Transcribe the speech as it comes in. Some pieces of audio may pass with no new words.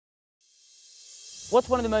What's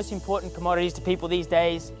one of the most important commodities to people these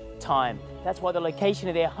days? Time. That's why the location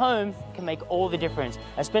of their home can make all the difference,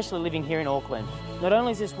 especially living here in Auckland. Not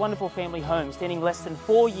only is this wonderful family home standing less than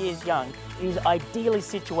 4 years young, it is ideally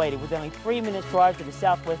situated with only 3 minutes drive to the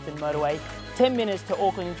Southwestern Motorway, 10 minutes to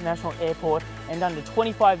Auckland International Airport, and under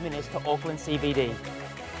 25 minutes to Auckland CBD.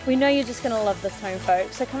 We know you're just going to love this home,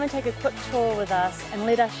 folks, so come and take a quick tour with us and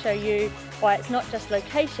let us show you why it's not just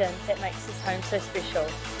location that makes this home so special.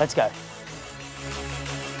 Let's go.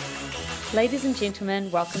 Ladies and gentlemen,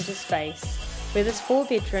 welcome to Space, where this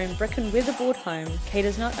 4-bedroom brick and weatherboard home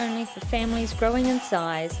caters not only for families growing in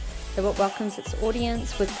size, but it welcomes its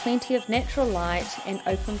audience with plenty of natural light and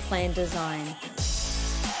open plan design.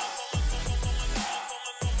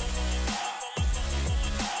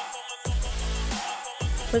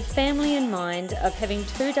 With family in mind of having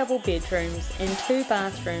 2 double bedrooms and 2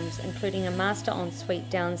 bathrooms, including a master ensuite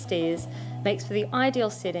downstairs, makes for the ideal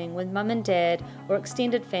setting when mum and dad or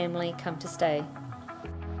extended family come to stay.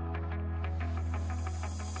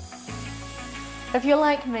 If you're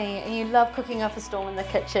like me and you love cooking up a storm in the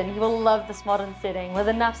kitchen, you will love this modern setting with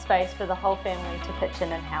enough space for the whole family to pitch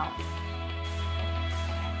in and help.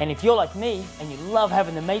 And if you're like me and you love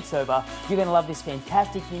having the mates over, you're going to love this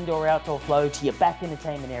fantastic indoor-outdoor flow to your back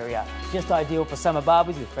entertainment area. Just ideal for summer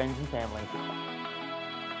barbecues with friends and family.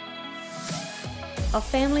 Our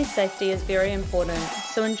family safety is very important,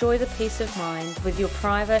 so enjoy the peace of mind with your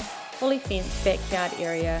private, fully fenced backyard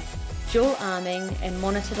area, dual arming and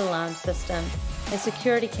monitored alarm system, and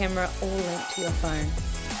security camera all linked to your phone.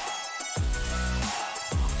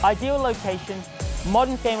 Ideal location,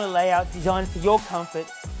 modern family layout designed for your comfort,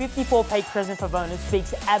 54 Pate Crescent Favona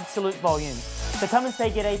speaks absolute volumes. So come and say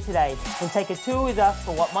g'day today and take a tour with us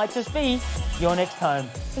for what might just be your next home.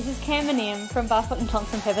 This is Cam and Em from Barfoot and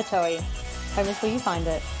Thompson, Papatoetoe. Home is where you find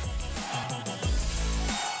it.